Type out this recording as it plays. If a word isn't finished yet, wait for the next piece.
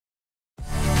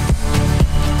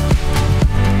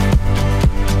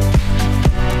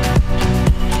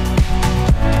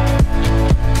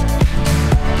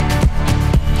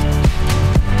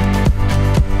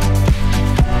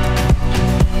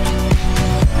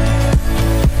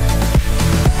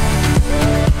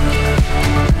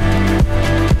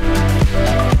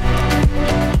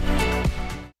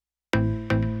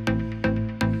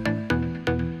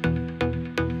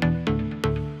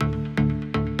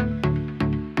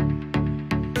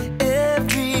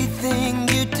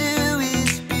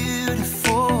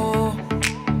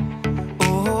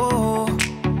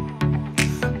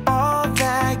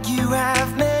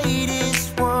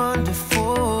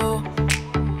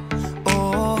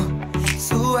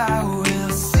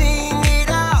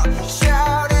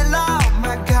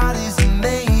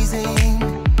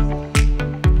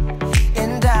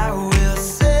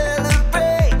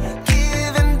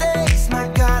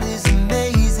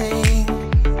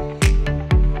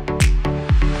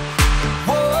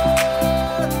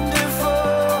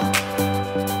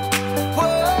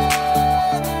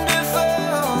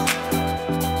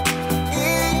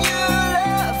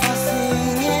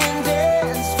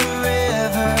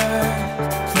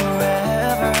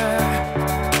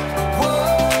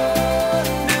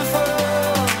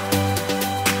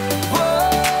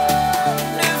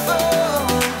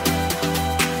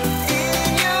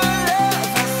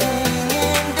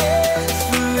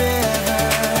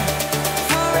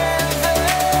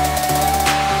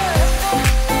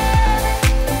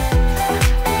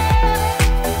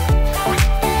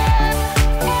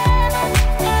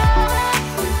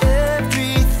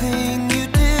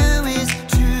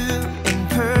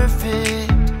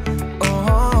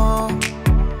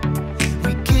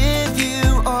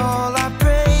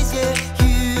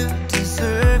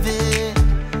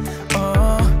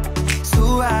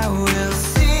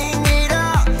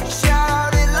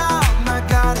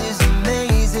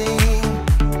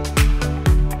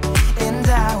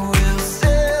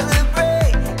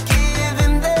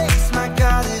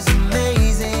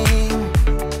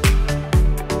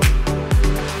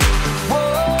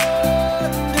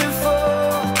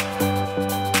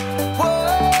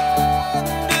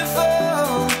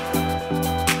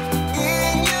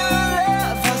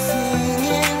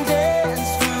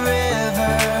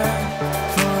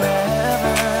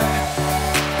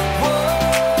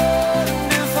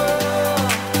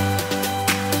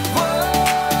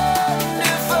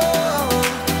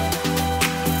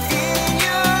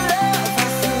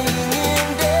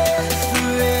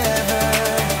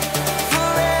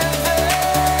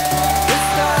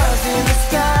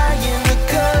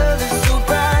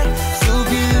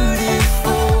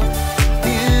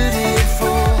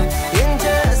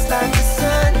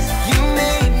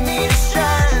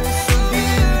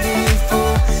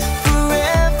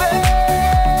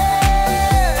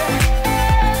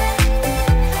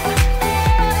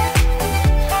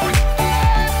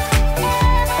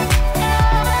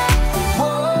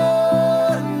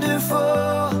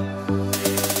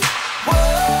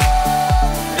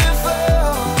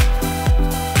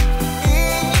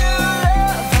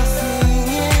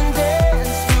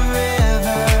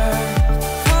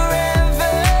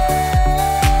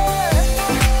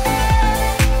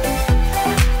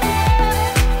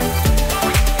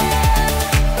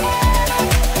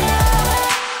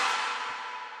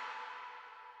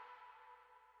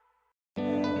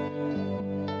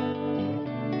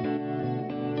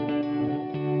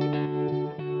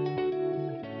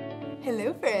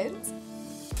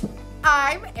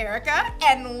I'm Erica,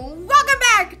 and welcome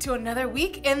back to another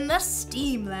week in the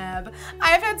STEAM Lab.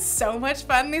 I've had so much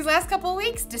fun these last couple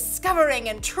weeks discovering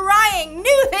and trying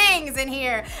new things in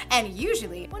here. And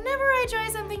usually, whenever I try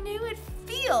something new, it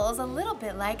feels a little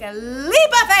bit like a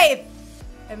leap of faith.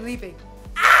 I'm leaping.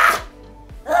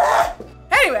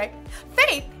 Anyway,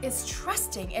 faith is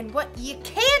trusting in what you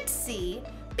can't see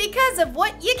because of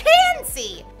what you can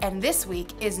see. And this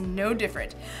week is no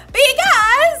different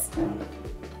because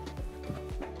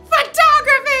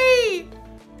photography!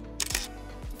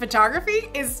 Photography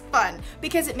is fun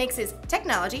because it mixes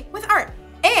technology with art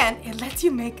and it lets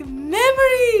you make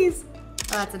memories.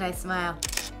 Oh, that's a nice smile.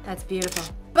 That's beautiful.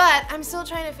 But I'm still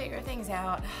trying to figure things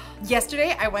out.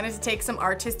 Yesterday, I wanted to take some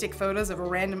artistic photos of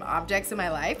random objects in my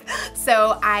life.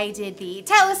 So I did the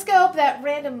telescope, that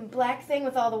random black thing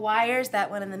with all the wires, that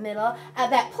one in the middle,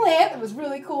 that plant, that was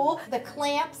really cool, the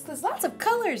clamps, there's lots of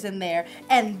colors in there,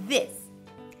 and this.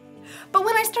 But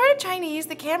when I started trying to use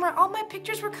the camera, all my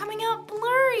pictures were coming out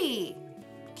blurry.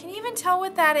 Can you even tell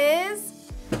what that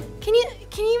is? Can you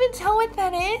even tell what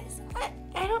that is?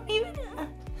 I don't even...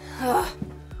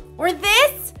 Or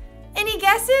this? Any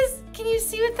guesses? Can you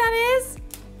see what that is?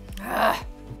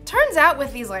 Turns out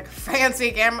with these like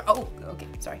fancy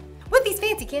with these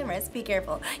fancy cameras, be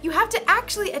careful, you have to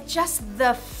actually adjust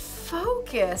the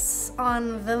focus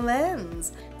on the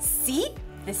lens. See?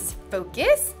 This is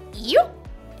focus,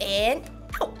 and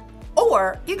out.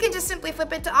 Or you can just simply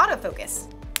flip it to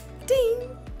autofocus.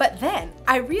 Ding! But then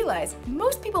I realized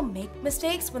most people make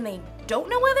mistakes when they don't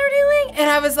know what they're doing, and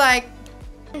I was like,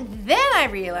 and then I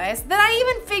realized that I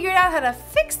even figured out how to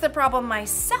fix the problem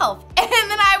myself. And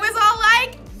then I was all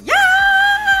like,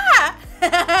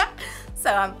 yeah!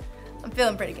 So I'm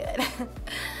feeling pretty good.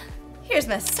 Here's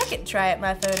my second try at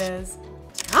my photos.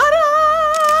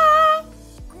 Ta-da!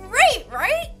 Great,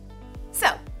 right? So,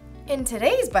 in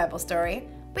today's Bible story,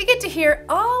 we get to hear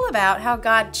all about how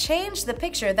God changed the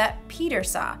picture that Peter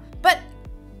saw. But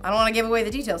I don't want to give away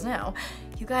the details now.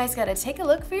 You guys gotta take a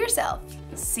look for yourself.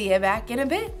 See you back in a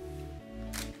bit.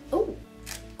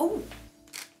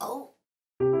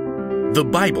 The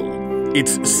Bible.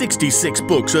 It's 66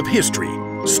 books of history,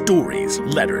 stories,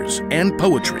 letters, and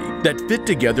poetry that fit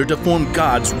together to form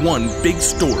God's one big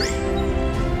story.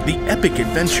 The epic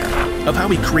adventure of how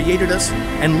He created us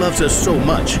and loves us so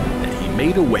much that He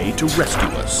made a way to rescue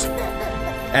us.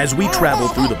 As we travel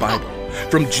through the Bible,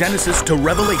 from Genesis to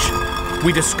Revelation,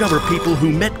 we discover people who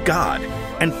met God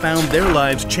and found their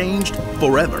lives changed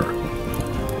forever.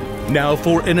 Now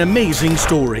for an amazing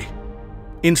story,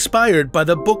 inspired by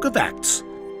the book of Acts.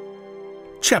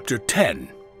 Chapter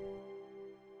 10.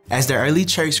 As the early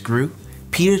church grew,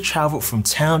 Peter traveled from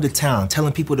town to town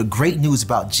telling people the great news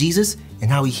about Jesus and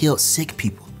how he healed sick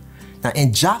people. Now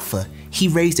in Joppa, he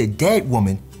raised a dead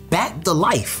woman back to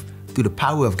life through the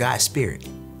power of God's Spirit.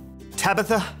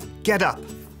 Tabitha, get up.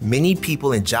 Many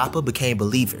people in Joppa became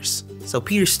believers, so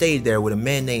Peter stayed there with a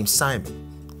man named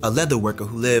Simon, a leather worker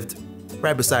who lived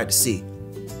right beside the sea.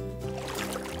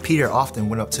 Peter often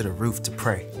went up to the roof to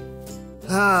pray.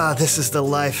 This is the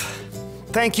life.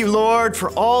 Thank you, Lord, for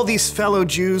all these fellow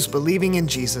Jews believing in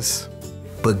Jesus.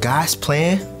 But God's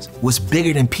plan was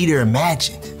bigger than Peter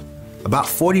imagined. About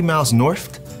 40 miles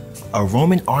north, a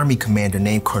Roman army commander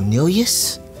named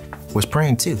Cornelius was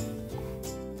praying too.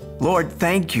 Lord,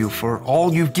 thank you for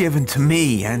all you've given to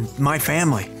me and my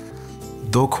family.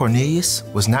 Though Cornelius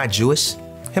was not Jewish,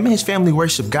 him and his family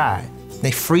worshiped God.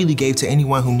 They freely gave to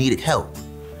anyone who needed help.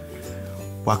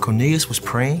 While Cornelius was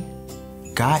praying,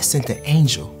 God sent an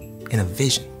angel in a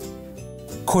vision.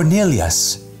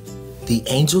 Cornelius. The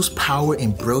angel's power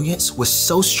and brilliance was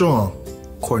so strong,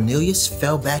 Cornelius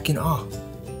fell back in awe.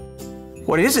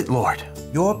 What is it, Lord?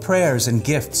 Your prayers and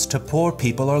gifts to poor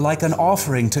people are like an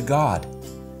offering to God.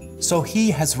 So He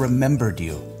has remembered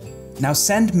you. Now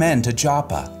send men to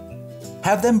Joppa.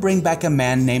 Have them bring back a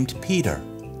man named Peter.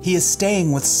 He is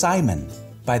staying with Simon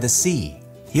by the sea.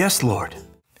 Yes, Lord.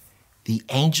 The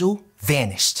angel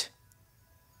vanished.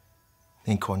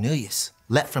 Then Cornelius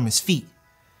leapt from his feet.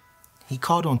 He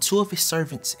called on 2 of his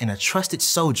servants and a trusted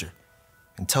soldier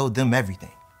and told them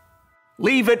everything.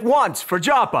 Leave at once for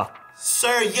Joppa.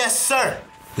 Sir, yes, sir.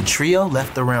 The trio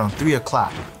left around 3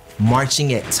 o'clock,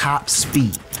 marching at top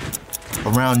speed.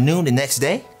 Around noon the next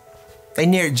day, they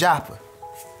neared Joppa.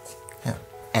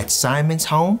 At Simon's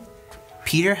home,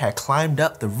 Peter had climbed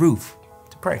up the roof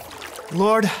to pray.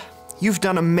 Lord, you've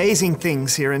done amazing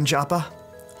things here in Joppa.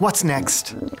 What's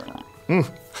next?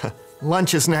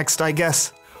 Lunch is next, I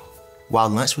guess. While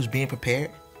lunch was being prepared,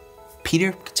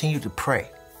 Peter continued to pray.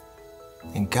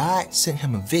 And God sent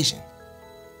him a vision,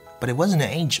 but it wasn't an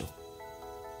angel.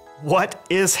 What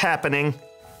is happening?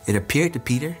 it appeared to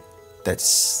Peter that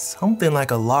something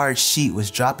like a large sheet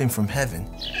was dropping from heaven.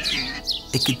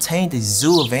 It contained a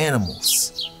zoo of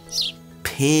animals,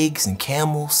 pigs and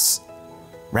camels,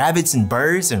 rabbits and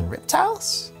birds and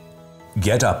reptiles.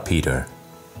 Get up, Peter.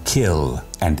 Kill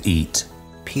and eat.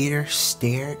 Peter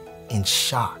stared in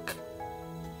shock.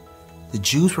 The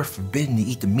Jews were forbidden to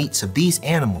eat the meats of these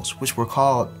animals, which were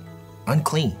called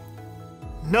unclean.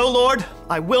 No, Lord,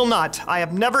 I will not. I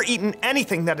have never eaten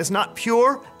anything that is not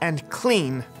pure and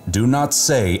clean. Do not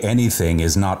say anything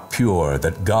is not pure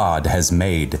that God has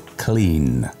made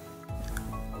clean.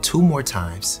 2 more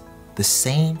times, the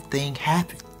same thing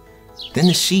happened. Then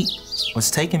the sheet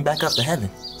was taken back up to heaven.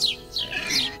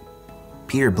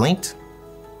 Peter blinked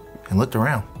and looked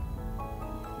around.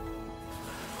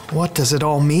 What does it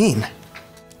all mean?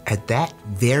 At that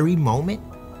very moment,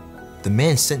 the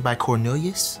men sent by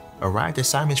Cornelius arrived at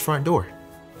Simon's front door.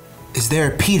 Is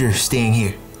there a Peter staying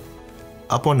here?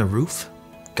 Up on the roof,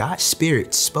 God's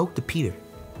Spirit spoke to Peter.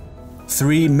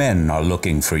 3 men are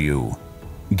looking for you.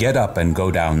 Get up and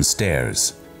go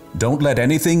downstairs. Don't let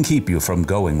anything keep you from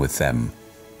going with them.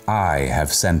 I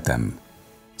have sent them.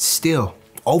 Still,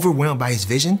 overwhelmed by his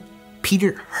vision,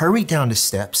 Peter hurried down the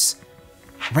steps,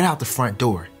 right out the front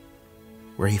door,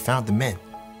 where he found the men.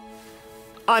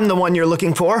 I'm the one you're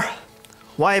looking for.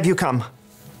 Why have you come?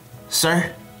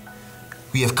 Sir,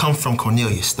 we have come from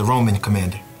Cornelius, the Roman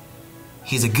commander.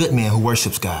 He's a good man who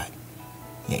worships God.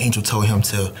 The angel told him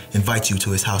to invite you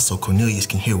to his house so Cornelius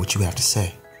can hear what you have to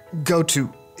say. Go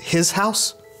to his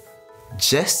house?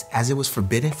 Just as it was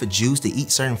forbidden for Jews to eat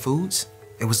certain foods,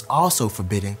 it was also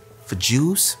forbidden for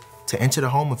Jews to enter the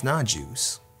home of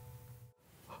non-Jews.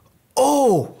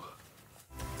 Oh!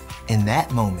 In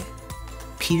that moment,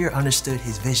 Peter understood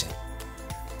his vision.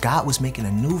 God was making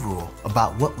a new rule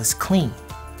about what was clean.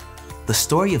 The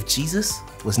story of Jesus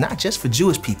was not just for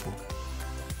Jewish people,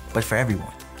 but for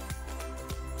everyone.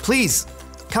 Please,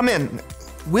 come in.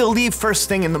 We'll leave first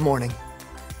thing in the morning.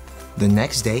 The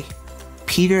next day,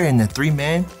 Peter and the 3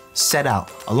 men set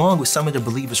out, along with some of the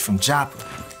believers from Joppa.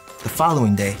 The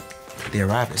following day, they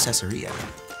arrived at Caesarea.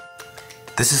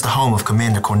 This is the home of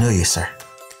Commander Cornelius, sir.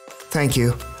 Thank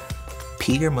you.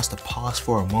 Peter must have paused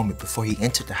for a moment before he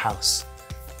entered the house.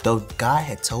 Though God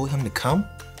had told him to come,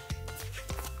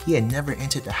 he had never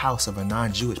entered the house of a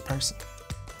non-Jewish person.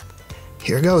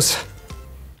 Here goes.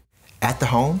 At the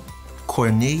home,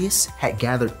 Cornelius had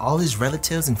gathered all his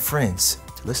relatives and friends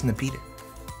to listen to Peter.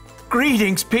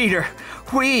 Greetings, Peter.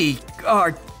 We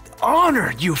are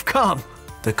honored you've come.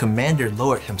 The commander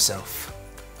lowered himself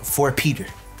before Peter,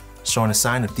 showing a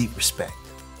sign of deep respect.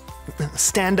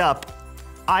 Stand up.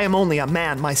 I am only a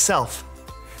man myself.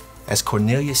 As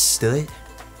Cornelius stood,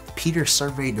 Peter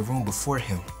surveyed the room before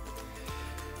him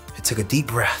and took a deep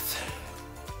breath.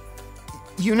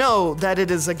 You know that it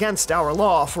is against our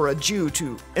law for a Jew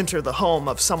to enter the home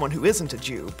of someone who isn't a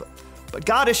Jew, but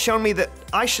God has shown me that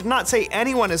I should not say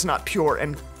anyone is not pure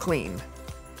and clean.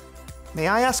 May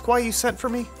I ask why you sent for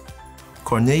me?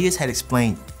 Cornelius had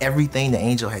explained everything the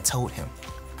angel had told him,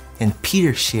 and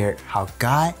Peter shared how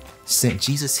God sent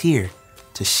Jesus here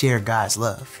to share God's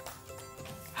love,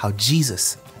 how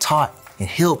Jesus taught and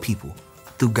healed people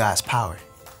through God's power.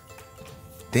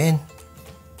 Then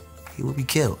he would be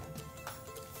killed,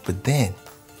 but then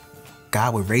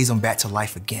God would raise him back to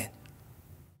life again.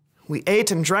 We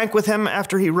ate and drank with him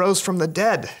after he rose from the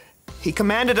dead. He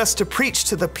commanded us to preach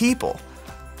to the people.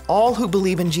 All who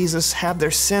believe in Jesus have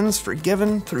their sins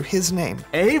forgiven through his name.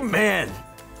 Amen.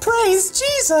 Praise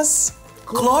Jesus!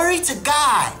 Glory to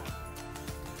God!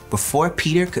 Before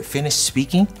Peter could finish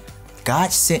speaking,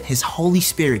 God sent his Holy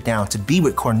Spirit down to be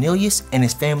with Cornelius and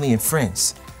his family and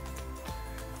friends.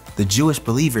 The Jewish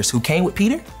believers who came with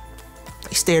Peter,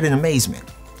 they stared in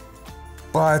amazement.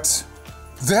 But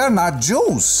they're not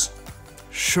Jews.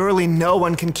 Surely no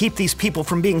one can keep these people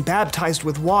from being baptized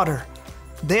with water.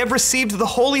 They have received the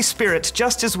Holy Spirit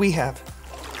just as we have.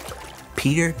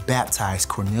 Peter baptized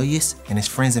Cornelius and his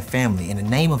friends and family in the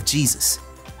name of Jesus.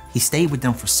 He stayed with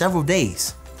them for several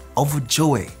days,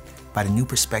 overjoyed by the new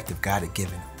perspective God had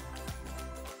given him.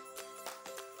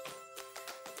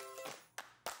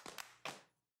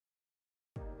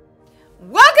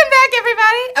 Welcome back,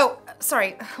 everybody. Oh,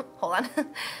 sorry. Hold on.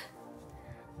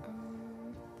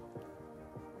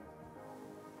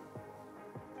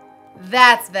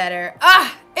 That's better.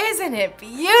 Ah, isn't it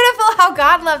beautiful how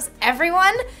God loves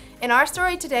everyone? In our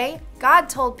story today, God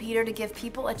told Peter to give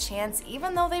people a chance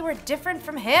even though they were different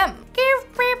from him. Give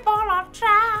people a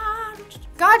chance.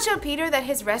 God showed Peter that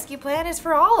his rescue plan is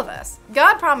for all of us.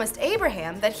 God promised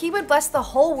Abraham that he would bless the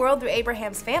whole world through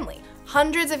Abraham's family.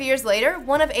 Hundreds of years later,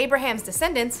 one of Abraham's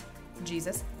descendants,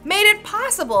 Jesus, made it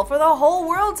possible for the whole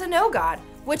world to know God,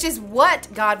 which is what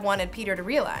God wanted Peter to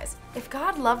realize. If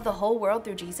God loved the whole world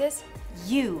through Jesus,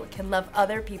 you can love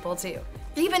other people too.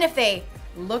 Even if they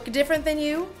look different than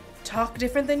you, talk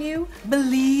different than you,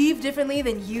 believe differently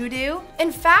than you do.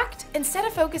 In fact, instead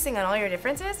of focusing on all your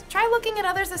differences, try looking at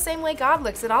others the same way God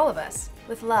looks at all of us,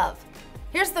 with love.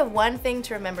 Here's the one thing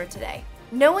to remember today.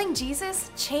 Knowing Jesus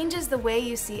changes the way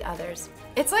you see others.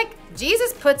 It's like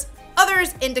Jesus puts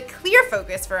others into clear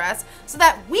focus for us so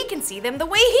that we can see them the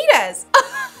way he does.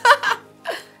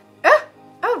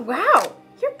 Oh, wow,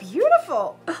 you're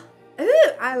beautiful.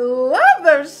 I love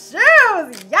those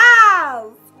shoes, yes!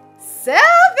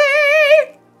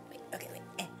 Selfie! Wait,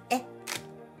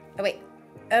 oh, wait.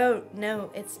 Oh, no,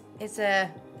 it's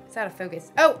out of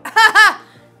focus. Oh, I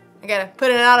gotta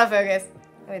put it in autofocus.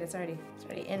 Oh, wait, it's already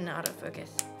in autofocus.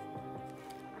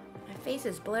 My face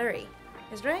is blurry.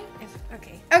 Is right?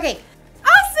 Okay. Okay,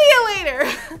 I'll see you later.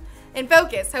 In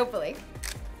focus, hopefully.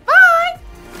 Bye!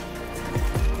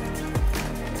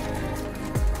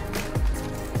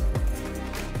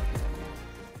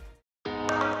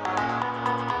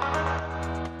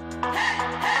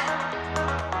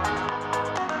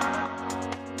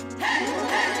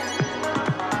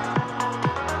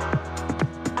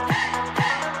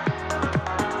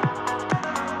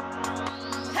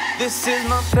 This is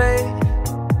my faith,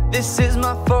 this is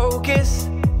my focus,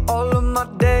 all of my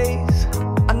days.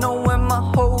 I know where my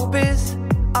hope is,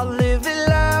 I live it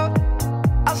loud,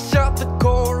 I shout the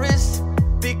chorus,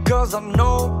 because I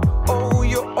know, oh,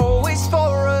 you're always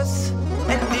for us.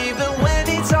 And even when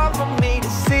it's hard for me to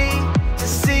see,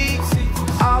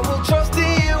 I will trust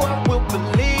in you, I will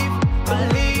believe.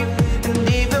 And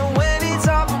even when it's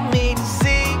hard for me to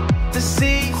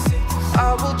see,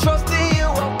 I will trust in you,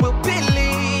 I will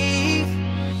believe.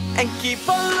 And keep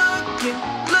on looking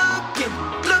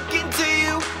to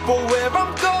you for where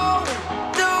I'm going,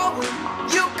 knowing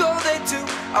you go there too.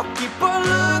 I'll keep on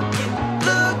looking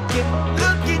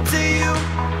to you.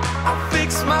 I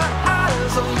fix my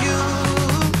eyes on you.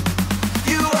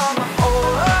 You are my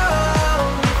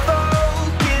only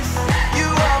focus. You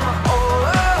are my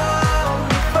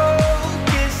only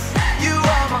focus. You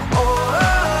are my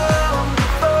only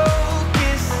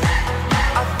focus.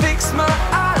 I fix my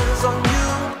eyes on you.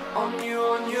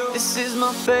 This is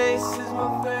my faith,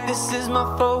 this is my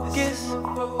focus,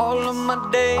 all of my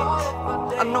days.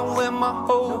 I know where my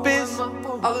hope is,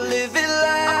 I'll live it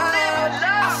loud,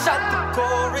 I shout the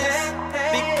chorus,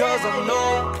 because I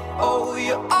know, oh,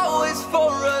 you're always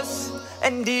for us.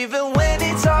 And even when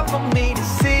it's hard for me to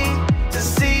see,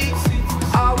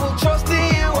 I will trust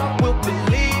in you, I will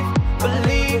believe. And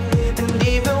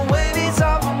even when it's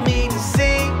hard for me to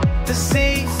see,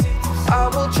 I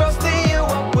will trust in you,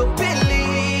 I will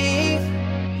believe.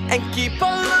 And keep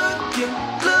on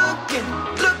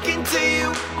looking to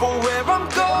you for where I'm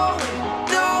going,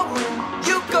 knowing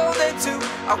you go there too.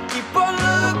 I'll keep on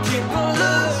looking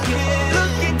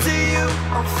to you.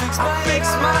 I'll fix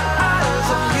my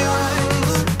eyes on you.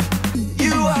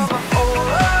 You are my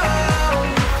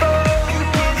only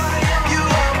focus. You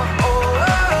are my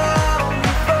only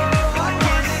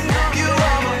focus. You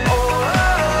are my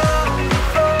only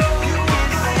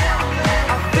focus.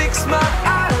 I fix my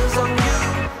eyes on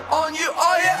you,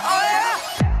 oh yeah.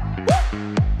 Woo!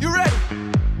 You ready?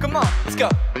 Come on, let's go.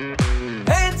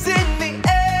 Hands in the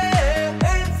air,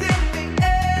 hands in the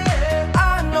air.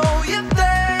 I know you're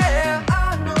there,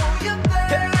 I know you're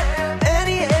there.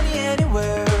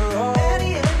 Anywhere, oh.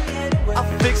 Anywhere. I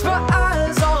fix my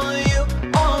eyes on you,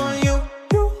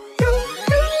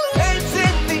 Hands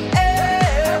in the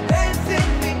air, hands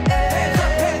in the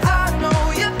air. I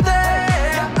know you're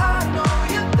there, I know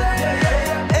you're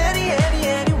there. Anywhere.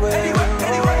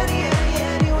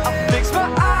 I fix my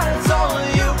eyes on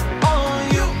you,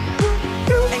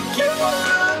 and keep on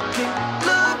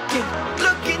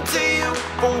looking to you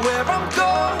for where I'm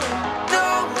going,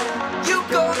 knowing you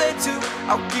go there too.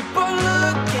 I'll keep on